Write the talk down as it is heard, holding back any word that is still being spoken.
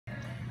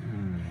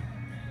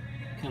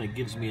kind of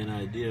gives me an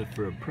idea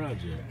for a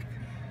project.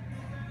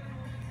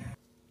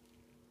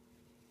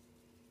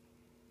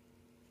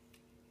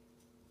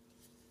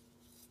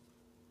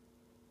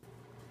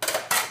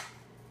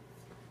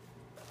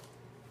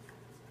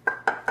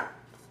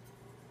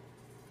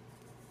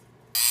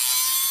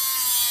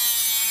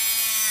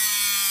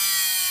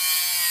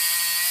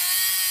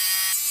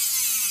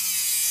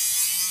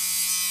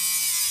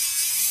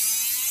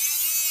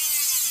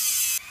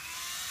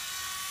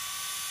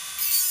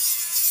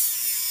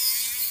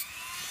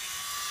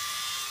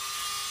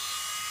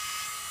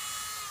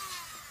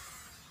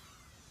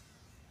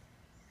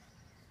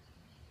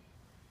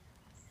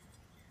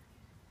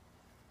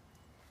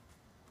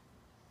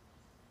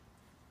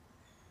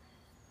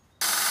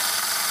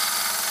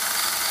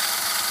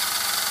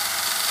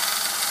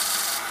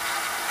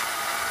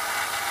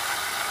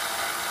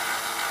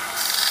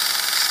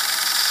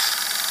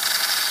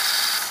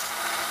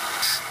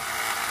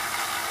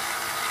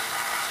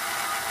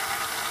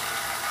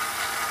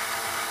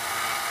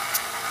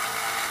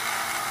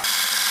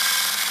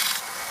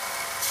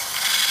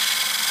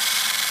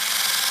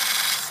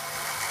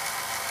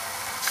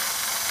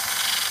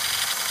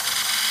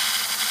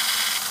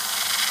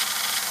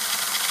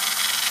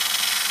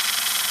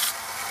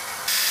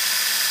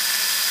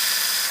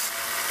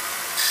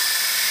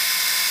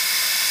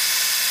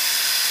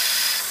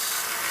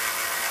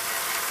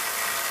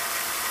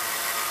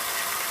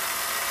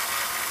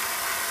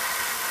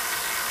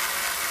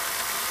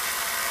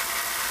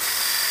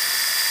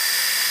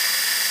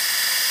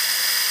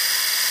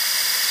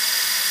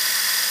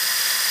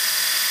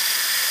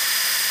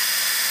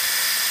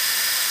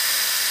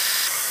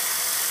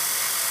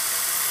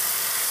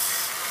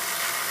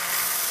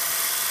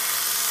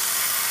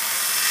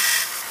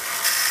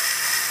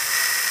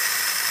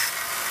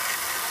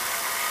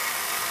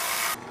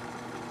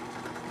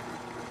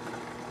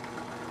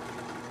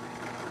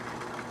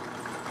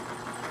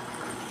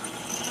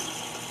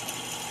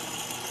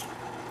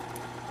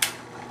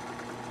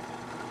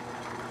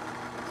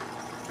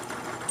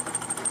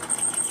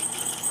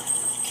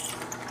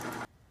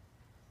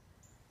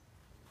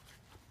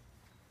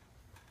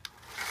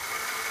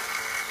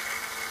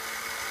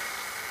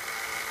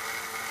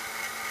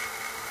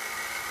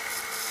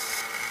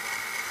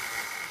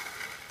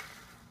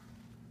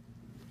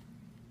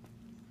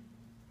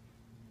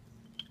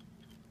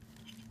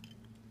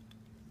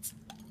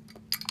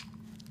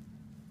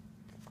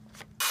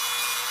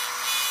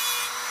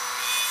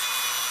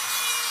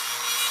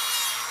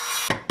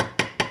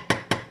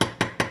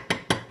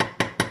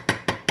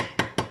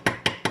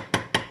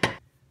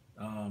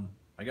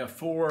 I got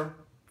four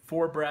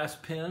brass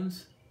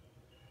pins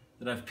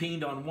that I've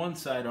peened on one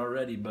side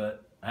already,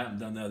 but I haven't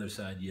done the other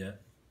side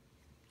yet.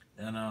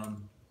 And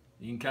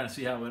you can kind of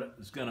see how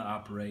it's going to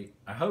operate.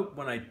 I hope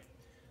when I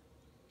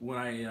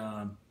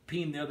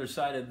peen the other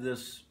side of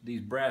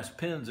these brass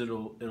pins,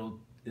 it'll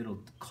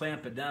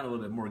clamp it down a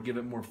little bit more, give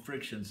it more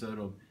friction, so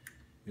it'll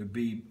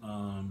be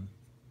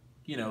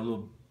you know, a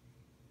little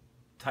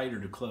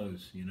tighter to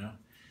close. You know.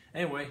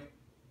 Anyway,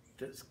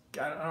 I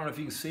don't know if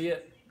you can see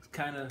it. It's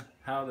kind of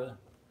how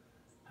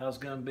it's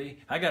going to be.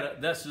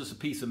 That's just a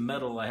piece of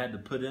metal I had to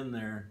put in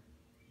there,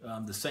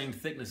 the same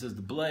thickness as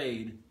the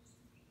blade,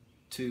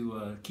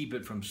 to keep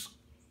it from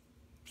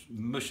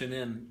mushing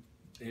in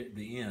at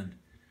the end.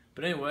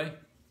 But anyway,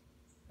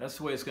 that's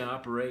the way it's going to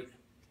operate.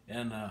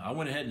 And I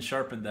went ahead and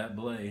sharpened that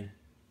blade.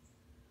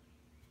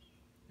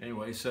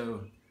 Anyway,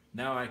 so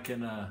now I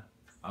can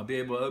I'll be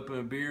able to open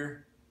a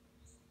beer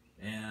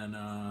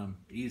and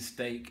eat a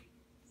steak.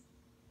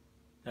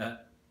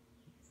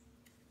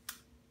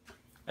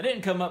 I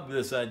didn't come up with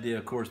this idea,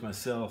 of course,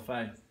 myself.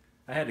 I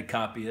had to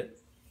copy it.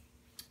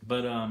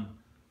 But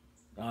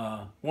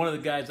one of the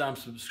guys I'm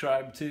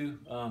subscribed to,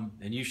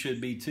 and you should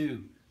be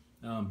too,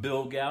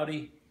 Bill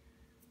Goudy.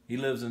 He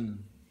lives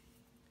in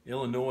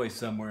Illinois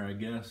somewhere, I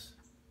guess.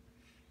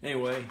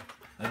 Anyway,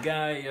 a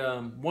guy,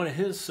 one of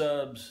his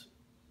subs,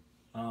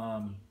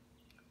 I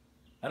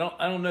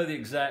don't know the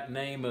exact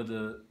name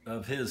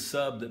of his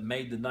sub that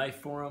made the knife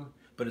for him,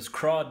 but it's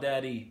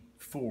Crawdaddy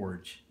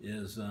Forge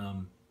is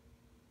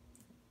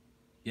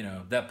you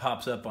know, that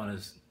pops up on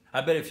his.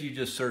 I bet if you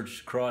just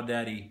search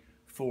Crawdaddy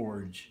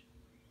Forge,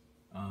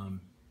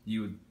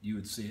 you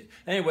would see it.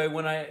 Anyway,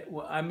 when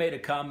I made a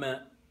comment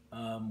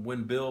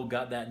when Bill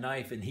got that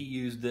knife and he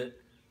used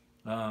it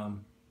to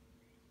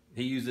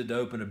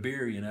open a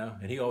beer, you know,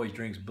 and he always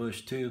drinks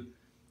Bush too,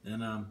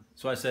 and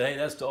so I said, hey,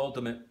 that's the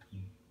ultimate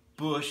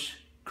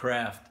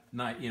bushcraft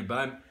knife, you know,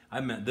 but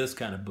I meant this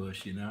kind of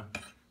bush, you know,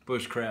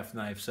 bushcraft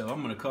knife. So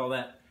I'm going to call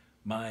that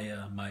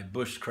my my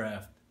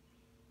bushcraft,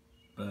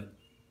 but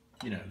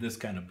you know, this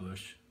kind of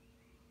bush.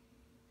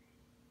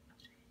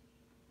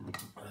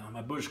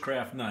 My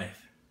bushcraft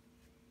knife.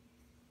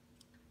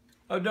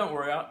 Oh, don't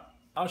worry,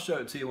 I'll show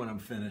it to you when I'm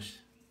finished.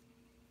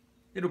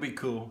 It'll be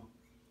cool.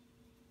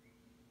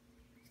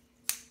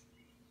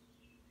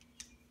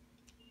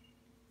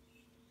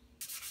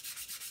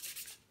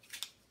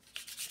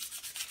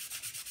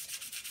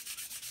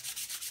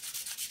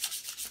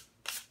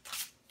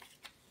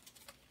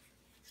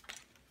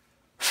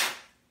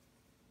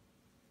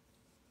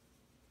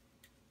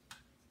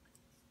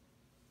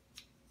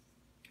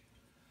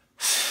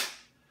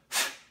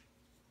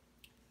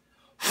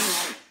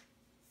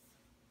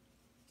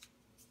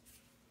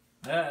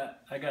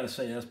 I gotta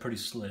say, that's pretty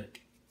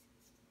slick.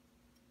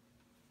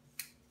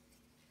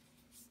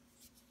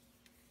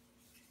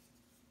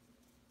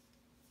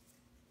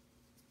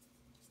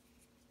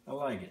 I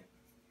like it.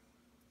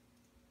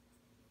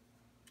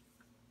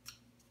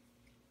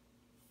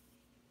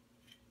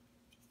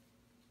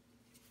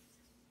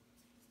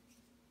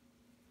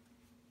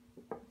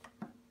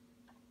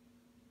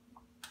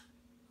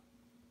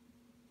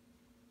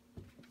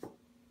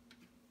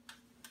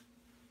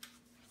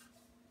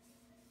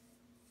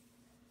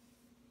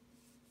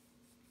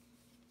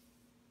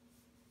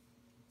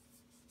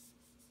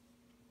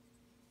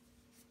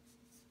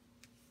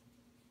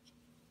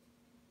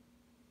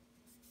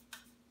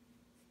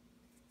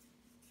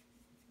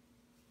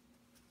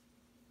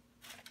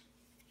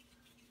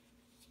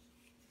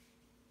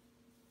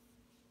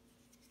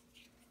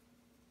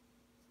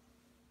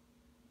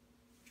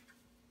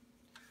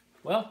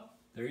 Well,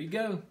 there you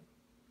go.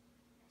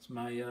 It's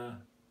my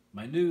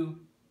my new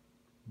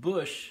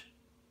bush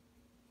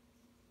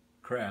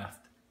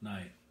craft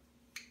knife.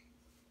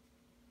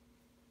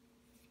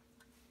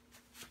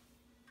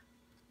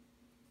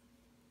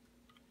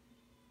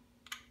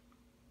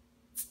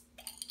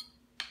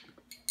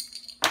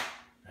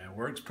 It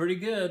works pretty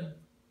good.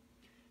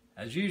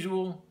 As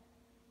usual,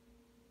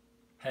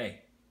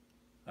 hey,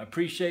 I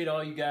appreciate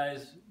all you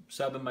guys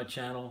subbing my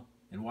channel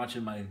and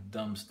watching my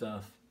dumb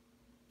stuff.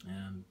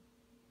 And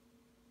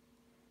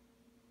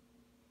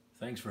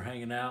thanks for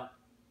hanging out.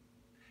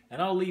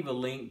 And I'll leave a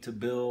link to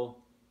Bill.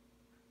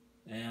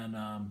 And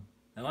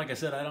like I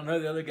said, I don't know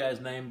the other guy's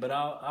name, but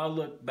I'll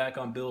look back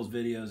on Bill's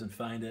videos and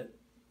find it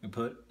and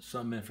put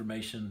some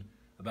information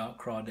about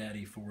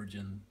Crawdaddy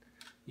forging,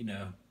 you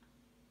know,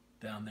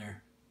 down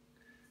there.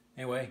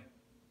 Anyway,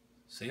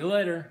 see you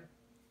later.